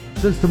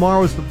Since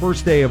tomorrow is the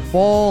first day of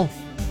fall,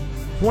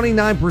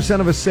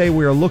 29% of us say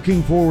we are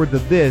looking forward to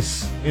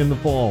this in the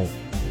fall.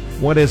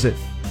 What is it?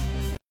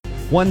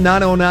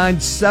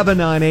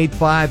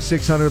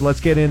 1-909-798-5600.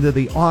 Let's get into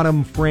the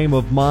autumn frame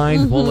of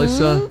mind,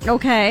 Melissa.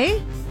 Okay.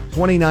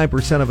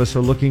 29% of us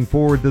are looking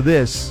forward to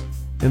this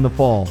in the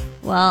fall.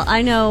 Well,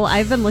 I know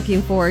I've been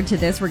looking forward to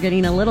this. We're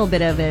getting a little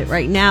bit of it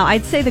right now.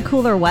 I'd say the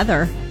cooler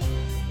weather.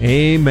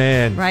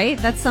 Amen. Right?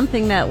 That's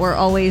something that we're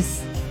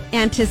always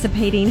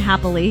anticipating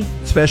happily.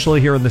 Especially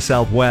here in the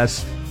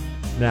Southwest.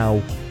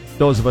 Now,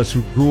 those of us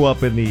who grew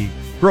up in the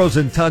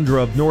frozen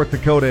tundra of North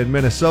Dakota and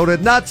Minnesota,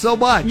 not so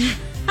much.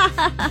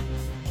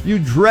 You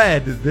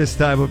dread this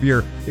time of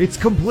year. It's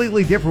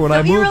completely different. When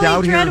I moved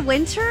out here. You dread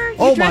winter?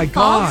 Oh, you dread my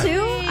fall God.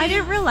 too? I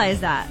didn't realize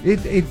that.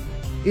 It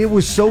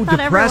was so I thought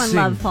depressing.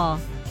 everyone loved fall.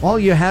 All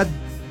you had,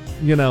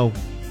 to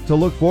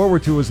look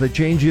forward to was the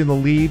changing of the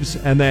leaves,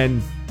 and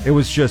then it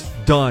was just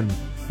done.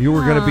 You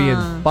were going to be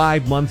in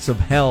 5 months of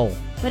hell.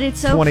 But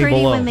it's so pretty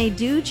below. When they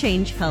do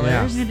change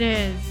colors. Yeah. It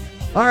is.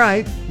 All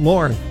right,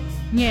 Lauren.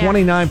 Yeah.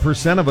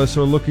 29% of us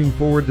are looking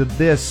forward to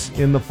this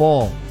in the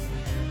fall.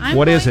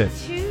 What is it?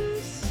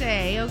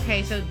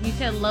 Okay, so you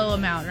said low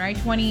amount, right?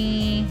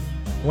 29%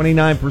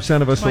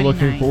 29% of us are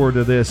looking forward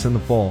to this in the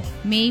fall.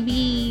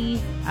 Maybe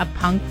a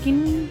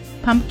pumpkin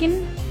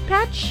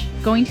patch?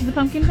 Going to the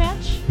pumpkin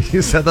patch?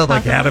 You said that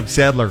like Adam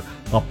Sandler.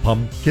 A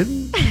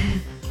pumpkin?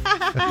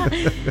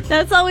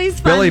 That's always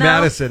fun, Billy though.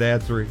 Madison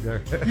answering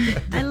there.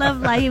 I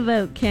love Live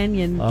Oak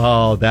Canyon.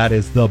 Oh, that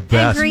is the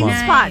best. And Green one.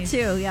 Spot,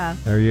 too, yeah.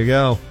 There you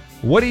go.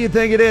 What do you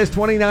think it is?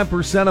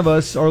 29% of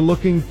us are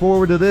looking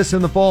forward to this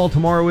in the fall.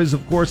 Tomorrow is,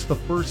 of course, the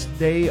first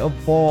day of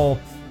fall.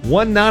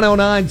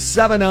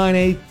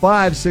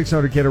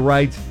 1-909-798-5600. Get it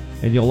right.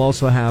 And you'll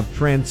also have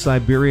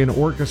Trans-Siberian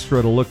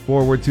Orchestra to look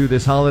forward to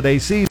this holiday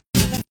season.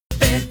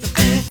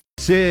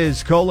 This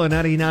is Cola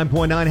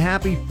 99.9.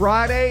 Happy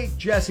Friday.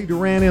 Jesse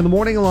Duran in the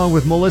morning along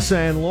with Melissa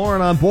and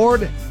Lauren on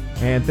board.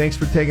 And thanks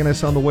for taking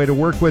us on the way to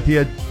work with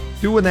you.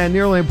 Doing that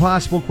nearly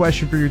impossible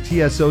question for your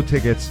TSO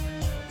tickets.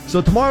 So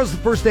tomorrow's the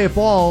first day of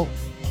fall,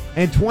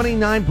 and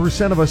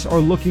 29% of us are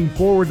looking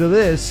forward to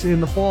this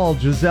in the fall.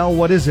 Giselle,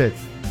 what is it?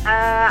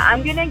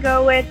 I'm going to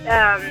go with,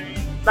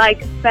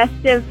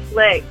 festive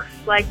flicks,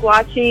 like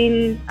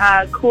watching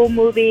cool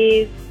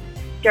movies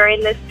during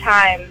this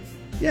time.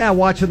 Yeah,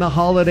 watching the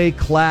holiday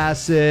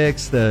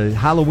classics, the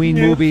Halloween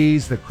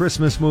movies, the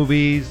Christmas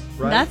movies,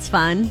 right? That's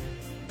fun.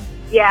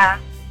 Yeah.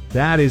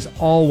 That is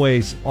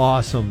always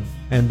awesome.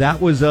 And that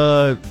was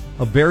a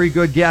very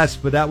good guess,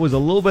 but that was a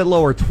little bit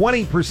lower.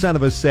 20%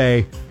 of us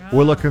say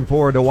we're looking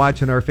forward to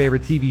watching our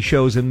favorite TV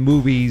shows and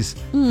movies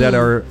that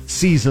are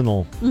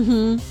seasonal.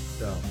 Mm-hmm.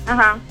 So.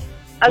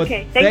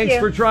 Okay, thank you. Thanks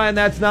for trying.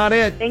 That's not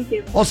it. Thank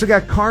you. Also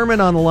got Carmen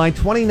on the line.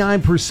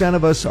 29%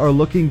 of us are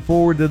looking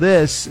forward to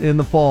this in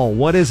the fall.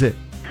 What is it?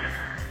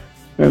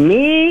 For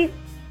me,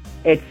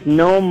 it's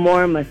no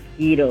more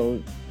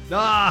mosquitoes.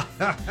 Not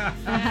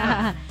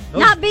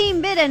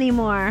being bit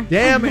anymore.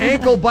 Damn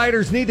ankle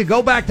biters need to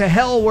go back to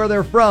hell where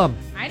they're from.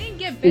 I didn't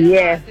get bit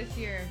a lot this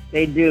year.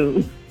 They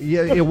do.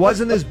 Yeah, it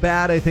wasn't as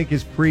bad, I think,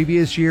 as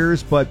previous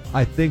years, but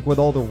I think with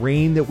all the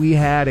rain that we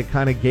had, it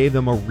kind of gave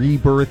them a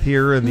rebirth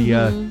here in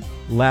the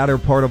latter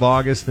part of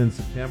August and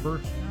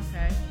September.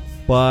 Okay.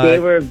 But they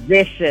were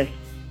vicious.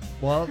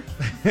 Well,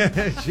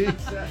 she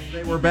said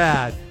they were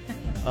bad.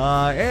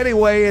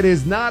 Anyway, it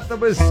is not the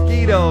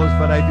mosquitoes,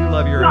 but I do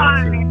love your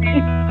answer.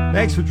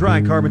 Thanks for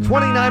trying, Carmen.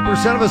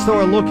 29% of us, though,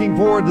 are looking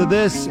forward to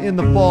this in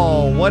the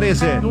fall. What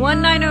is it?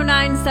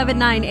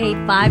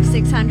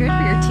 1-909-798-5600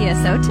 for your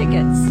TSO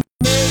tickets.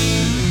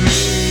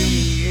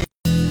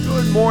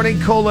 Good morning,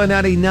 Cola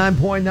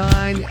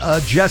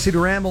 99.9. Jesse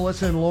Duran,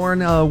 Melissa, and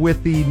Lauren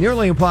with the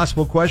nearly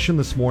impossible question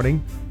this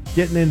morning.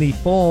 Getting in the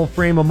fall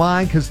frame of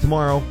mind because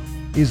tomorrow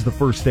is the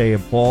first day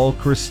of fall.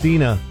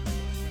 Christina,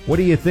 what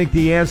do you think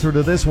the answer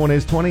to this one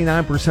is?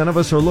 29% of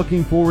us are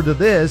looking forward to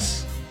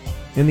this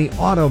in the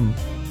autumn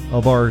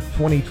of our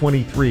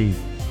 2023.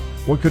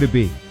 What could it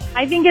be?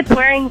 I think it's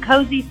wearing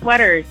cozy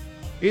sweaters.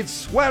 It's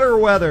sweater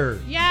weather.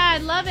 Yeah, I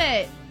love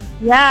it.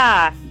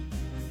 Yeah.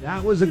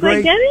 That was a Did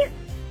I get it?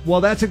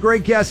 Well, that's a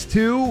great guess,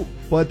 too,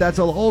 but that's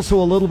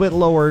also a little bit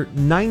lower.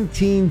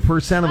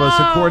 19% of us,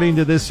 according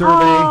to this survey,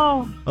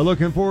 are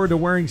looking forward to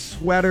wearing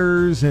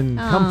sweaters and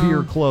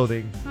comfier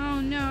clothing.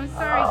 Oh, no.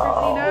 Sorry,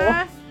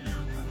 Christina.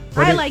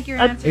 But I like your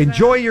answer.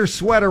 Enjoy your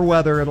sweater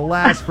weather. It'll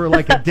last for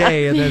like a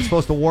day, and then it's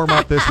supposed to warm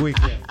up this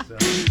weekend. So.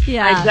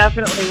 Yeah. I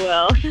definitely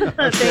will.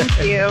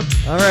 Thank you.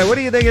 All right, what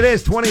do you think it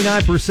is?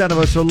 29% of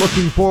us are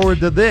looking forward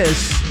to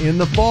this in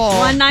the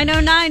fall.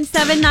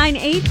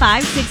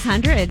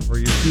 1-909-798-5600 for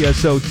your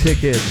TSO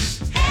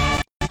tickets.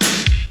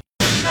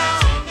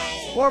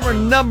 Former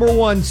number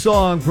one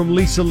song from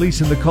Lisa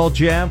Leeson, the Cult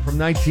Jam from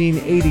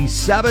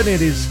 1987.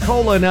 It is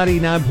Cola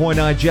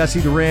 99.9,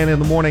 Jesse Duran in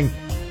the morning.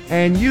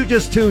 And you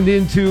just tuned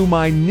into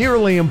my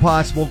nearly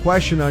impossible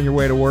question on your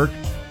way to work.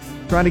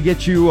 Trying to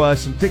get you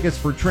some tickets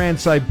for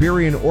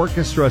Trans-Siberian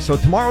Orchestra. So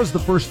tomorrow's the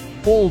first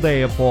full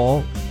day of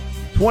fall.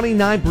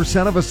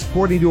 29% of us,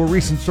 according to a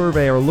recent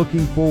survey, are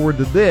looking forward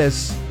to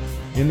this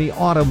in the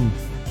autumn.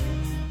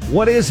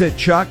 What is it,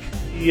 Chuck?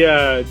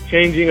 The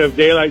changing of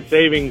daylight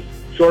savings,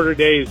 shorter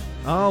days.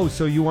 Oh,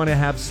 so you want to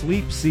have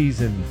sleep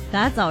season.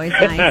 That's always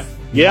nice.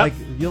 Yep.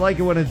 You like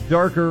it when it's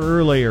darker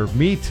earlier.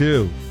 Me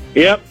too.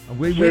 Yep.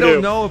 We sure don't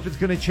do. know if it's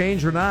going to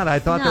change or not. I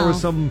thought there No.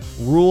 was some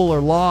rule or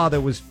law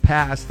that was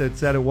passed that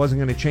said it wasn't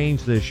going to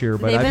change this year.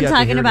 But They've I've been yet to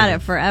talking hear about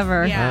anything. it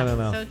forever. Yeah, I don't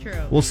know. so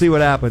true. We'll see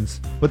what happens.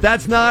 But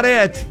that's not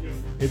it.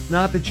 It's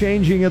not the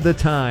changing of the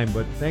time,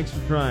 but thanks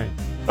for trying.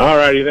 All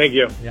righty, thank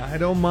you. Yeah, I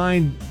don't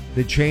mind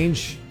the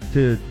change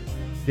to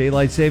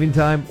daylight saving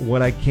time.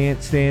 What I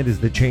can't stand is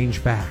the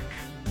change back.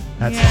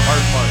 That's the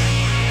hard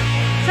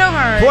So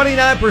hard. part.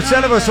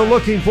 29% of us are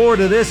looking forward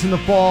to this in the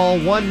fall.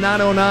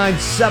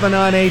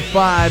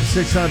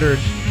 1-909-7985-600.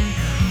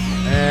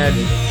 And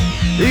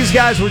these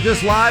guys were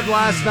just live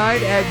last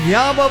night at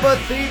Yamaba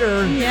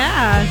Theater.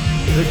 Yeah.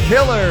 The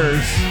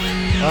Killers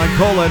on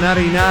Cola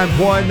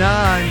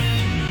 99.9.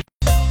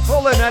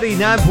 Cola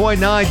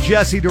 99.9,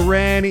 Jesse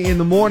Duran in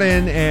the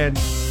morning. And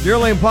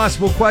Nearly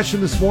Impossible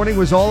question this morning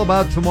was all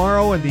about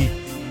tomorrow and the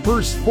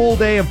first full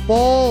day of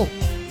fall.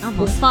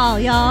 Almost fall,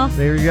 y'all.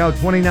 There you go.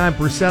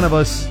 29% of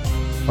us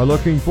are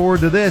looking forward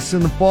to this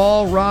in the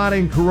fall. Rod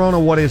and Corona,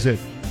 what is it?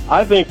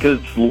 I think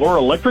it's lower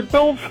electric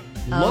bills.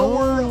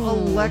 Lower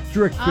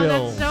electric Oh,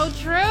 bills. that's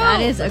so true.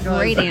 That is a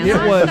great It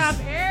answer. was Stop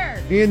air.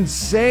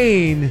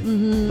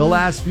 insane the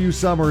last few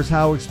summers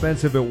how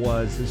expensive it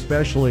was,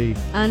 especially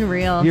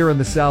Unreal. here in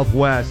the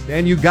Southwest.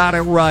 And you got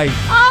it right.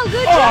 Oh,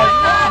 good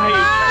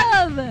job!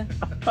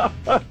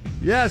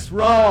 Yes,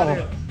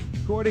 Rod.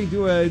 According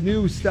to a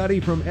new study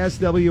from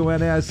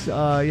SWNS,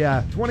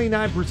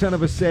 29%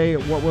 of us say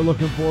what we're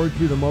looking forward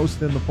to the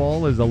most in the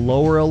fall is a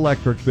lower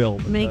electric bill.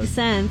 Makes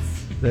sense.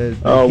 The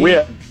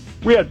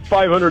We had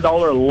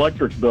 $500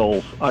 electric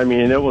bills. I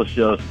mean, it was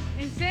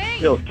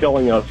Insane.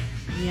 killing us.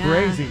 Yeah.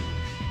 crazy.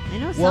 I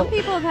know some Well,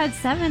 people have had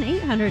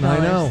 $700-800. I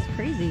know. It's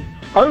crazy.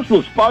 Ours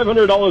was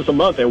 $500 a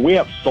month, and we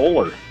have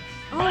solar.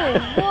 Oh,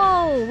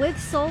 whoa! With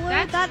solar,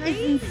 That's that is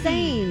crazy.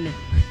 insane.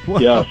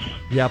 Well, Yes.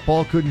 Yeah,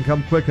 Paul couldn't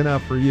come quick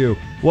enough for you.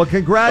 Well,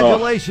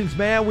 congratulations,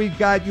 man. We've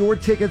got your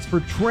tickets for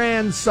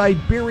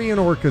Trans-Siberian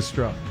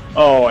Orchestra.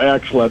 Oh,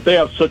 excellent. They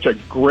have such a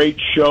great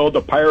show,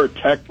 the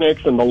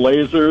pyrotechnics and the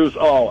lasers.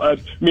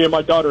 Me and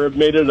my daughter have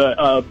made it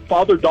a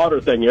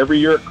father-daughter thing every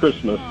year at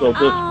Christmas, so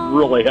this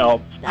really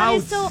helps. That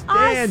is so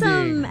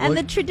Outstanding. awesome. And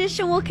the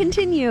tradition will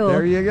continue.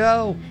 There you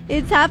go.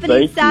 It's happening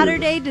Thank you.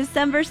 Saturday,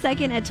 December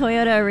 2nd at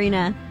Toyota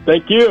Arena.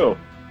 Thank you.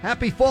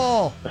 Happy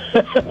fall.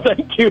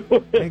 Thank you.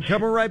 And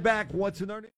coming right back, what's in our